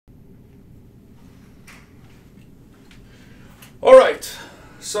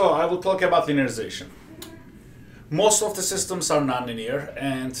So I will talk about linearization. Most of the systems are nonlinear,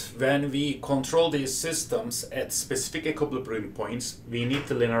 and when we control these systems at specific equilibrium points, we need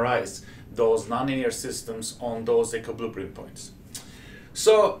to linearize those nonlinear systems on those equilibrium points.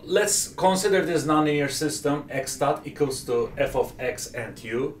 So let's consider this nonlinear system x dot equals to f of x and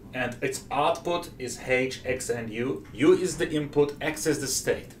u, and its output is h, x, and u. U is the input, x is the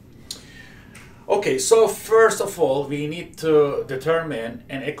state. Okay, so first of all, we need to determine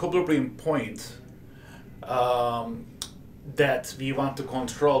an equilibrium point that we want to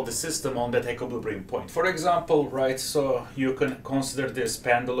control the system on that equilibrium point. For example, right, so you can consider this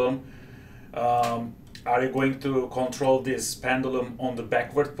pendulum. Are you going to control this pendulum on the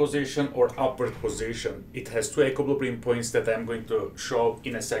backward position or upward position? It has two equilibrium points that I'm going to show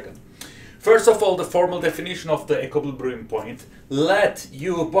in a second. First of all, the formal definition of the equilibrium point: let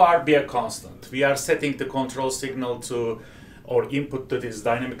u bar be a constant. We are setting the control signal to, or input to this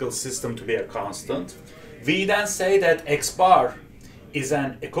dynamical system to be a constant. We then say that x bar is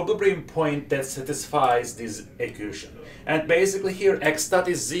an equilibrium point that satisfies this equation. And basically here x dot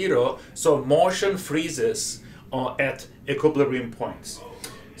is 0, so motion freezes at equilibrium points.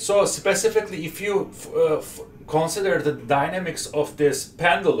 So specifically, if you consider the dynamics of this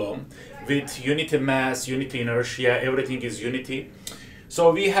pendulum with unity mass, unity inertia, everything is unity.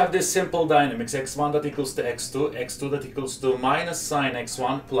 So we have this simple dynamics: x1 dot equals to x2, x2 dot equals to minus sine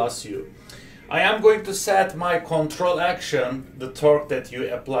x1 plus u. I am going to set my control action, the torque that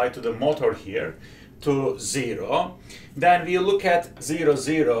you apply to the motor here, to 0. Then we look at 0,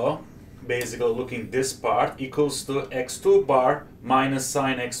 0, basically looking this part, equals to x2 bar minus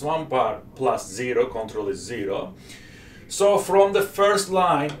sine x1 bar plus 0, control is 0. So from the first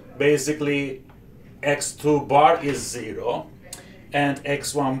line, basically x2 bar is 0, and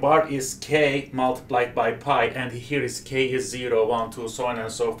x1 bar is k multiplied by pi, and here is k is 0, 1, 2, so on and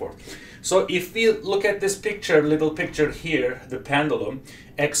so forth. So if we look at this picture, little picture here, the pendulum,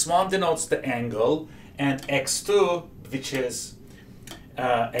 x1 denotes the angle, and x2, which is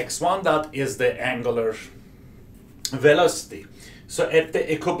x1 dot, is the angular velocity. So at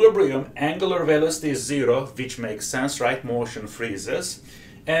the equilibrium, angular velocity is 0, which makes sense, right? Motion freezes.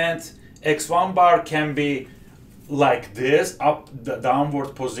 And x1 bar can be like this, up the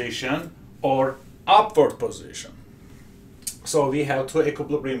downward position or upward position. So we have two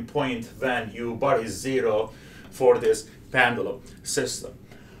equilibrium point when u bar is 0 for this pendulum system.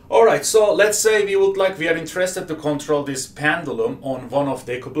 All right, so let's say we are interested to control this pendulum on one of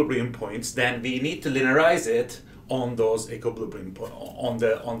the equilibrium points. Then we need to linearize it on those equilibrium on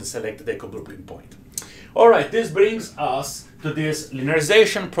the selected equilibrium point. All right, this brings us to this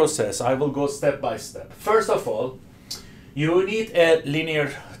linearization process. I will go step by step. First of all, you need a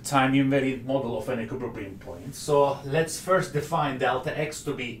linear time invariant model of an equilibrium point. So let's first define delta x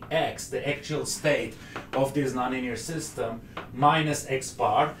to be x, the actual state of this nonlinear system, minus x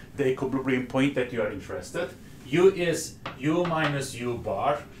bar, the equilibrium point that you are interested. U is u minus u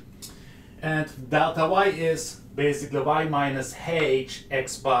bar, and delta y is basically y minus h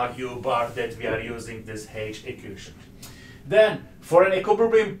x bar u bar that we are using this h equation. Then for an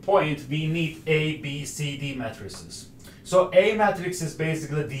equilibrium point, we need A, B, C, D matrices. So A matrix is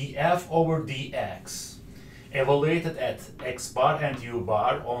basically df over dx, evaluated at x bar and u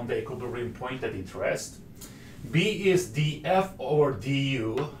bar on the equilibrium point at interest. B is df over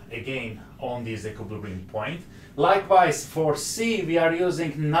du, again on this equilibrium point. Likewise, for C, we are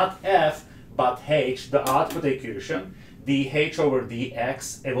using not f but h, the output equation, dh over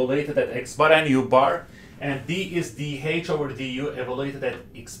dx, evaluated at x bar and u bar. And D is dh over du, evaluated at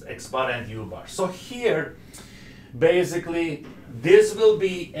x bar and u bar. So here, basically, this will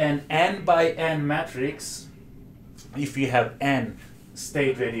be an n by n matrix if you have n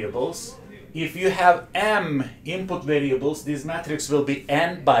state variables. If you have m input variables, this matrix will be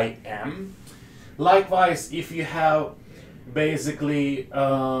n by m. Likewise, if you have basically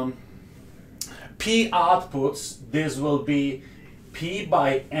p outputs, this will be p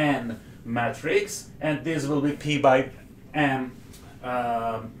by n matrix, and this will be p by m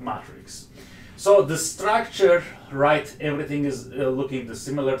matrix. So the structure, right, everything is looking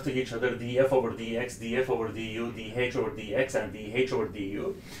similar to each other: df over dx, df over du, dh over dx, and dh over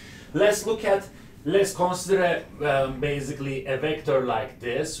du. Let's consider basically a vector like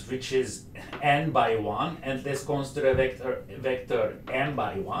this, which is n by 1, and let's consider a vector m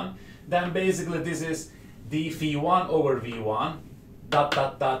by 1. Then basically this is d phi 1 over v1, dot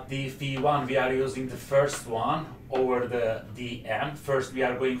dot dot d phi 1. We are using the first one over the dm. First we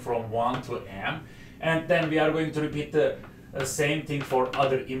are going from 1 to m, and then we are going to repeat the same thing for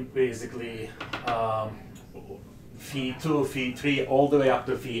other basically phi 2, phi 3, all the way up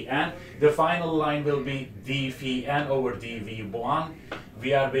to phi n. The final line will be d phi n over dv1.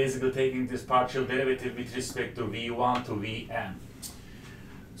 We are basically taking this partial derivative with respect to v1 to vn.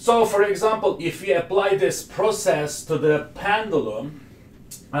 So, for example, if we apply this process to the pendulum,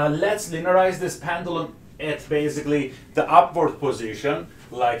 let's linearize this pendulum at basically the upward position,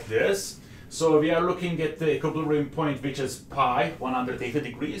 like this. So we are looking at the equilibrium point, which is pi, 180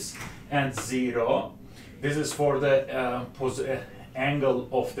 degrees, and 0. This is for the angle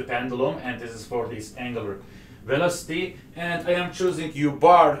of the pendulum, and this is for this angular velocity. And I am choosing u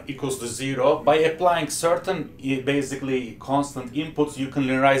bar equals to 0. By applying certain basically constant inputs, you can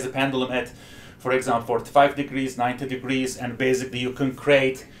linearize the pendulum at, for example, 45 degrees, 90 degrees, and basically you can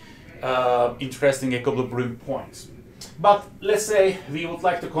create interesting equilibrium points. But let's say we would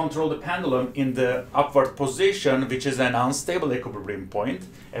like to control the pendulum in the upward position, which is an unstable equilibrium point,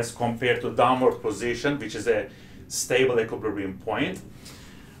 as compared to downward position, which is a stable equilibrium point.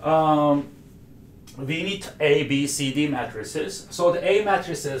 We need A, B, C, D matrices. So the A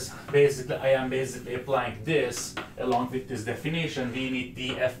matrices, basically, I am basically applying this along with this definition. We need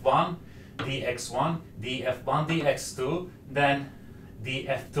df1, dx1, df1, dx2, then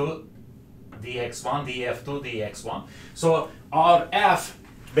df2, dx1, df2, dx1. So our f,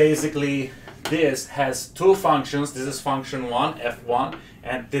 basically, this has two functions. This is function 1, f1,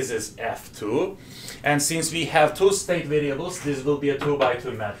 and this is f2. And since we have two state variables, this will be a 2 by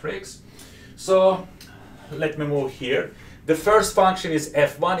 2 matrix. So let me move here. The first function is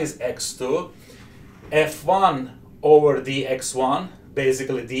f1 is x2. f1 over dx1,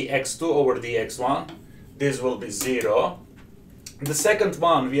 basically dx2 over dx1, this will be 0. The second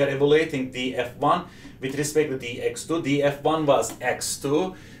one, we are evaluating df1 with respect to dx2. df1 was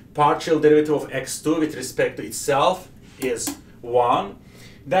x2. Partial derivative of x2 with respect to itself is 1.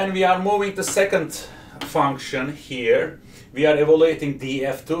 Then we are moving the second function here. We are evaluating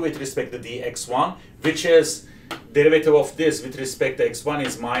df2 with respect to dx1, which is derivative of this with respect to x1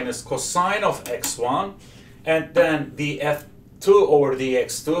 is minus cosine of x1. And then df2 over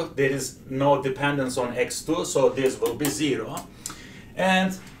dx2, there is no dependence on x2, so this will be 0.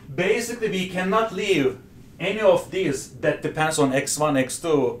 And basically we cannot leave any of these that depends on x1,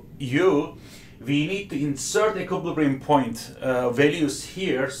 x2, u. We need to insert equilibrium point values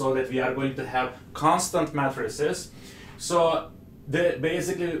here so that we are going to have constant matrices. So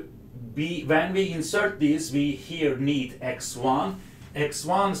basically when we insert these, we here need x1.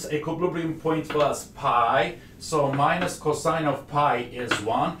 x1's equilibrium point was pi, so minus cosine of pi is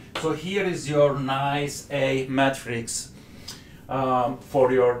 1. So here is your nice A matrix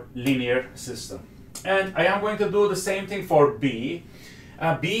for your linear system. And I am going to do the same thing for B.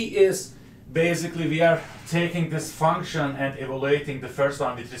 B is basically we are taking this function and evaluating the first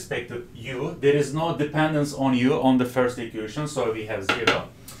one with respect to u. There is no dependence on u on the first equation, so we have 0.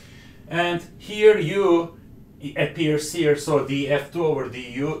 And here u appears here, so df2 over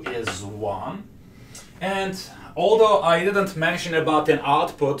du is 1. And although I didn't mention about an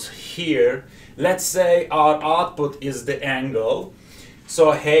output here, let's say our output is the angle.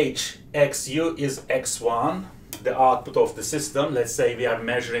 So h xu is x1, the output of the system. Let's say we are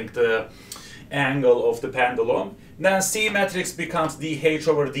measuring the angle of the pendulum. Then C matrix becomes dh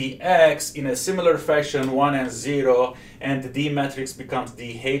over dx in a similar fashion, 1 and 0, and the D matrix becomes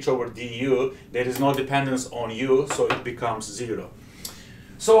dh over du. There is no dependence on u, so it becomes 0.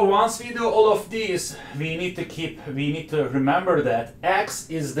 So once we do all of these, we need to remember that x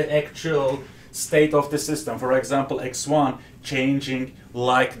is the actual state of the system. For example, x1 changing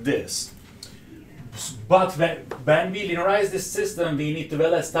like this. But when we linearize this system, we need to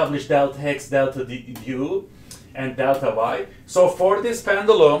well establish delta x, delta du, and delta y. So for this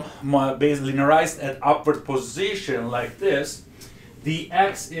pendulum, basically linearized at upward position like this, the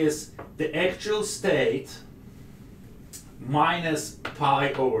x is the actual state minus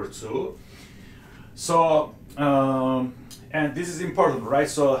pi over 2. So, and this is important, right?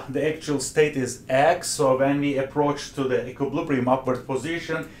 So the actual state is x. So when we approach to the equilibrium upward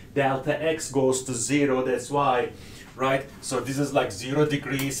position, delta x goes to 0. That's why, right? So this is like 0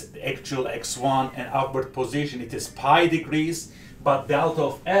 degrees, the actual x1, and upward position, it is pi degrees. But delta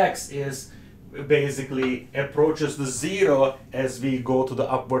of x is basically approaches the 0 as we go to the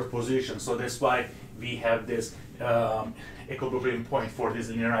upward position. So that's why we have this equilibrium point for this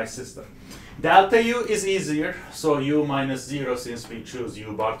linearized system. Delta u is easier, so u minus 0 since we choose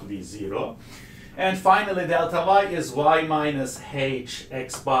u bar to be 0. And finally, delta y is y minus h,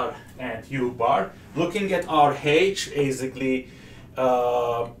 x bar, and u bar. Looking at our h, basically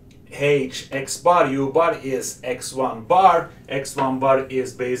h x bar, u bar is x1 bar, x1 bar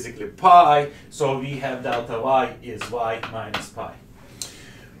is basically pi, so we have delta y is y minus pi.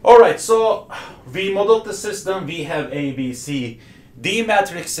 Alright, so we modeled the system, we have A, B, C, D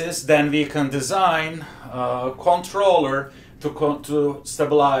matrices, then we can design a controller to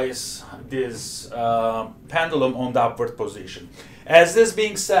stabilize this pendulum on the upward position. As this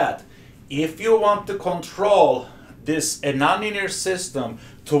being said, if you want to control this a nonlinear system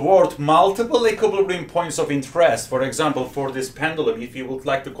toward multiple equilibrium points of interest, for example, for this pendulum, if you would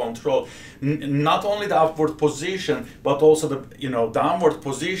like to control not only the upward position but also the downward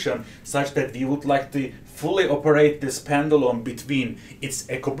position, such that we would like to fully operate this pendulum between its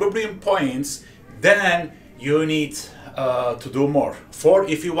equilibrium points, then you need to do more. For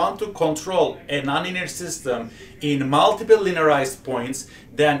if you want to control a nonlinear system in multiple linearized points,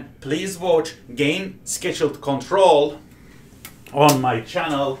 then please watch gain scheduled control on my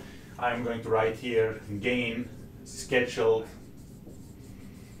channel. I'm going to write here gain scheduled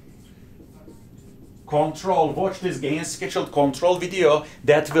control. Watch this gain scheduled control video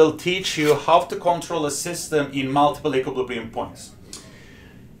that will teach you how to control a system in multiple equilibrium points.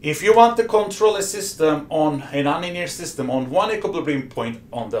 If you want to control a system on a nonlinear system on one equilibrium point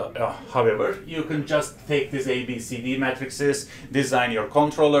on the, however, you can just take these A, B, C, D matrices, design your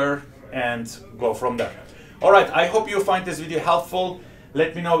controller, and go from there. Alright, I hope you find this video helpful.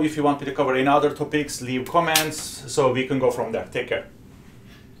 Let me know if you want me to cover any other topics, leave comments, so we can go from there. Take care.